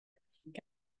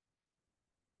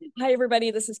Hi,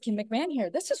 everybody. This is Kim McMahon here.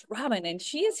 This is Robin, and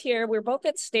she is here. We're both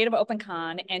at State of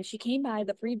OpenCon, and she came by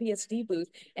the FreeBSD booth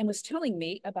and was telling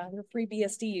me about her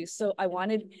FreeBSD use. So I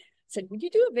said, would you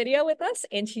do a video with us?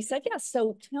 And she said, yes.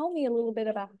 So tell me a little bit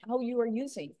about how you are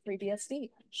using FreeBSD.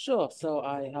 Sure. So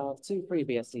I have two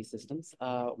FreeBSD systems.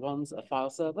 One's a file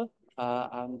server,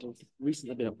 and it's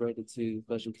recently been upgraded to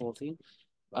version 14.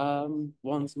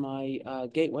 One's my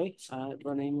gateway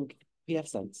running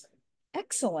pfSense.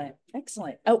 Excellent.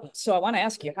 Excellent. Oh, so I want to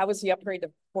ask you, how was the upgrade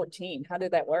to 14? How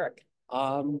did that work?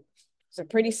 Um, Is it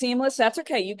pretty seamless? That's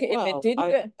okay. You can, if it well,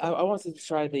 didn't, I wanted to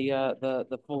try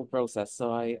the full process,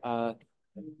 so I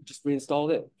just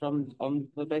reinstalled it from on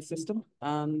the base system,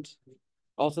 and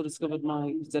also discovered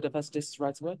my ZFS disks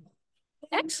right away.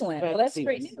 excellent. Well, Fairly that's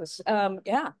great seamless. news.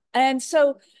 Yeah. And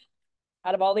so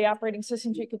out of all the operating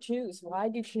systems you could choose, why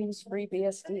did you choose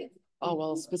FreeBSD? Oh,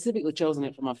 well, specifically chosen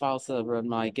it for my file server and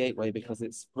my gateway because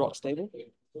it's rock stable.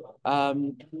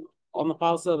 Um, on the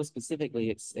file server specifically,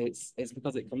 it's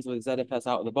because it comes with ZFS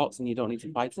out of the box and you don't need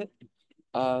to fight it.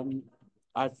 Um,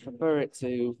 I prefer it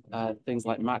to things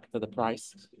like Mac for the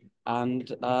price, and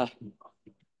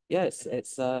yeah, it's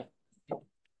just what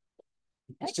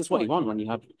you Excellent. want when you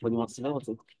want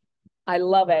stability. I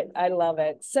love it. I love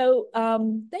it. So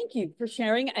thank you for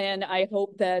sharing. And I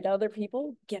hope that other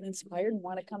people get inspired and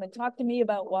want to come and talk to me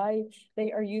about why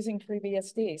they are using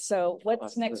FreeBSD. So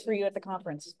what's next for you at the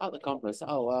conference? At the conference, Yeah,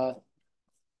 I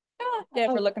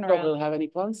we're looking don't around. really have any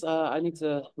plans. I need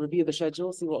to review the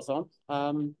schedule, see what's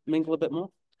on, mingle a bit more.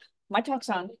 My talk's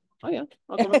on. Oh yeah,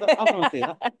 I'll come and see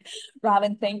that.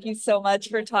 Robin, thank you so much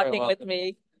for Very talking with welcome.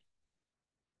 me.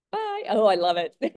 Bye. Oh, I love it.